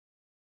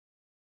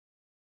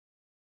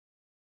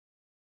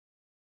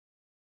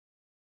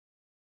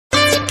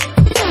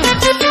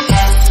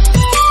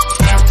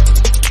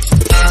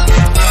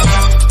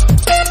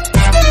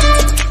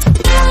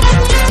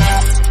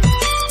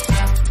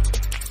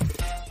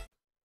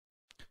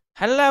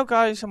Hello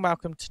guys and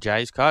welcome to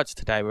Jay's Cards.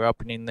 Today we're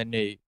opening the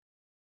new, I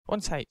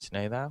wouldn't say it's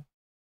new though,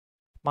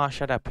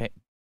 Marshadow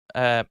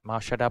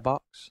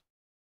box.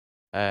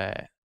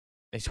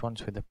 This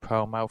one's with a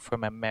promo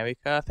from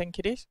America, I think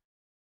it is.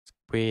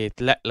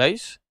 With Let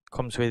Loose,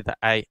 comes with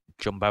a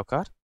jumbo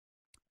card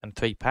and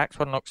 3 packs.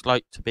 One looks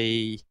like to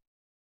be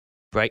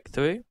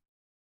Breakthrough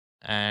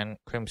and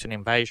Crimson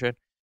Invasion.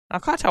 I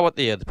can't tell what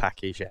the other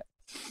pack is yet.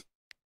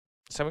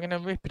 So we're going to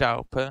rip it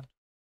open,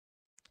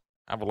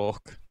 have a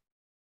look.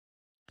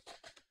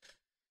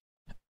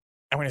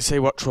 I'm going to see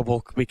what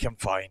trouble we can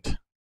find.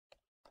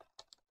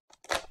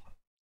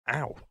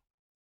 Ow.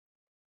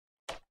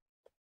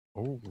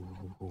 Ooh,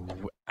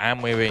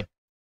 and we're in.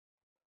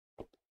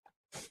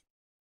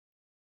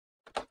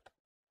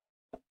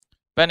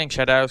 Burning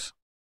Shadows.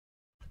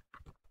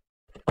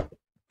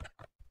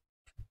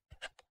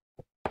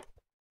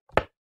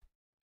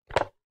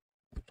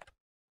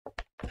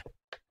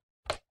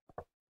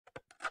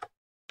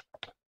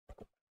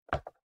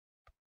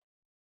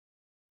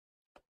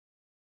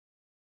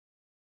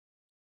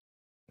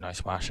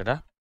 Nice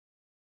Marshadow.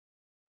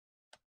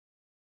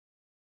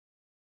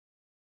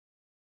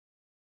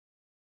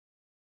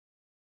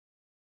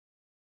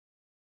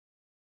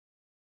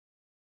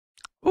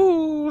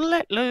 Ooh,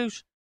 Let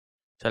Loose.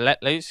 So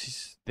Let Loose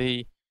is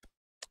the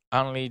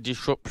only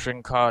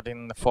disruption card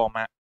in the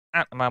format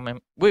at the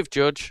moment with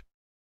Judge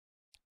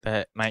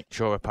that makes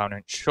your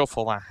opponent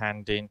shuffle their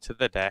hand into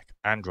the deck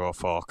and draw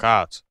 4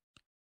 cards,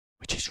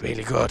 which is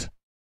really good.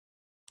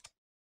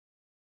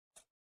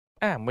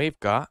 And we've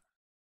got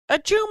a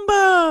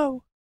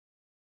jumbo,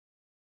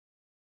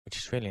 which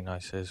is really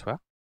nice as well.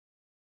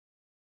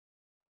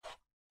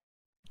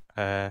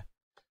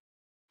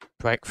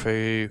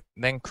 Breakthrough,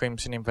 then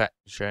Crimson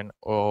Invasion,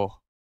 or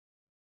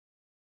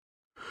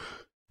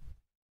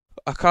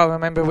I can't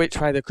remember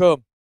which way they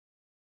come.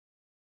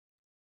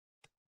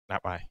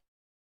 That way.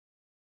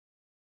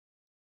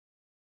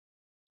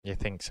 You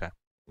think so?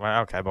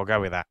 Well, okay, we'll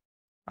go with that.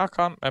 I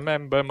can't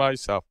remember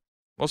myself.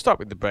 We'll start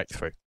with the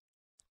Breakthrough.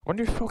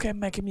 Wonder if we'll get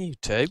Mega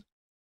Mewtwo.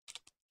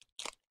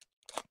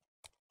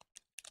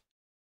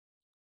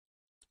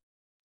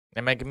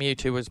 The Mega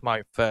Mewtwo was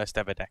my first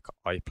ever deck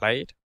I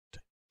played.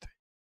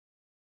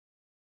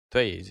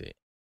 3 is it?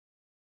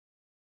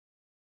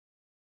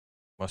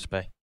 Must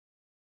be.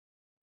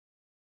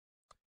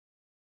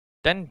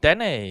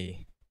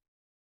 Denny.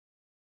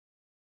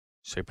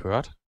 Super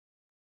Rod.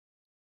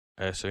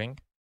 Ursaring.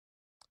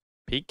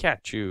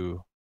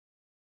 Pikachu.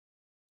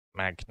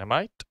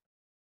 Magnemite.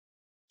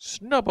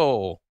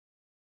 Snubbull.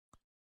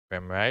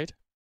 Rimraid.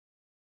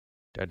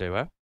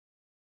 Doduo.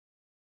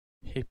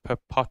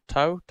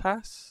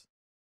 Hippopotamus.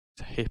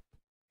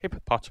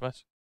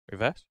 Hippopotamus.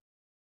 Reverse.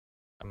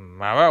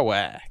 And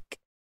Marowak.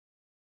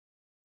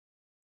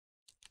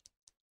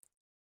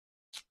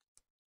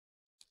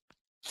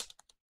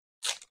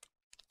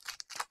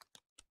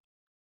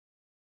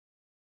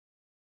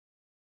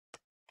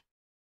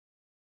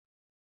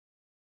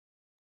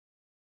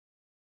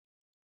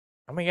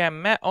 And we get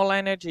Metal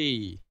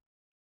Energy.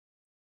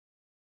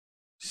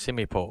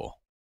 Simipour.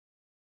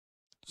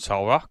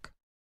 Solrock.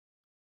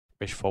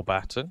 Wishful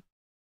Baton.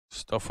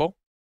 Stuffle.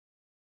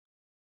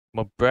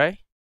 Mudbray.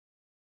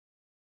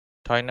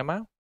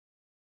 Dynamo.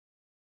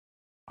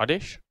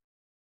 Oddish.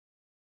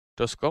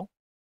 Duskull.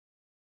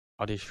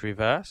 Oddish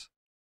Reverse.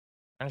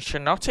 And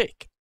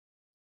Shiinotic.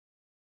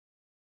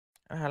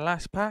 Our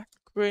last pack,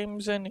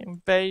 Crimson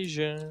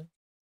Invasion.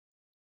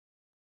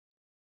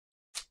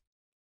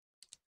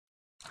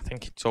 I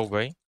think it's all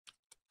green,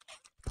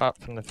 apart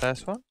from the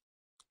first one.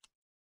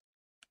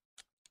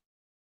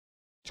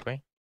 It's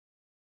green.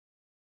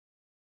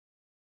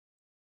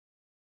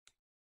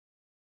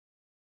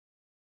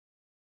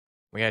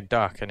 We had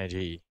Dark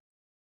Energy,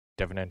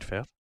 Devenant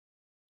Field,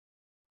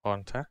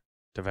 Haunter,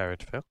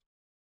 Devoured Field,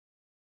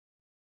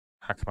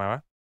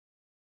 Hakamaru,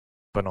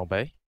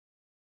 Bunnelby,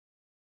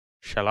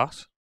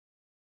 Shellos,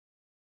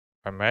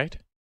 Rimraid,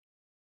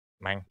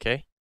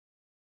 Mankey,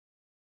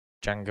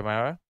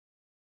 Jangamaru,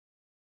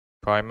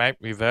 Primate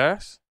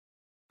Reverse,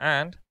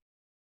 and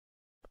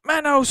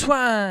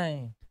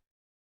Manoswine!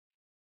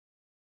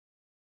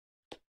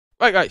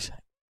 Right guys,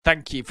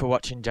 thank you for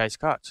watching Jay's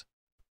Cards.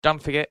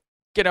 Don't forget,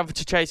 get over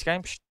to Chase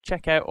Games,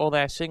 check out all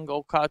their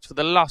single cards for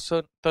the Lost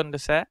Thunder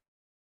set.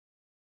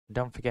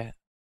 Don't forget,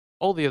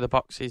 all the other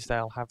boxes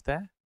they'll have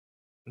there.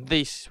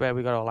 This is where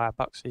we got all our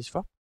boxes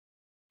from.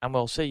 And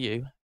we'll see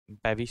you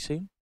very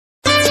soon.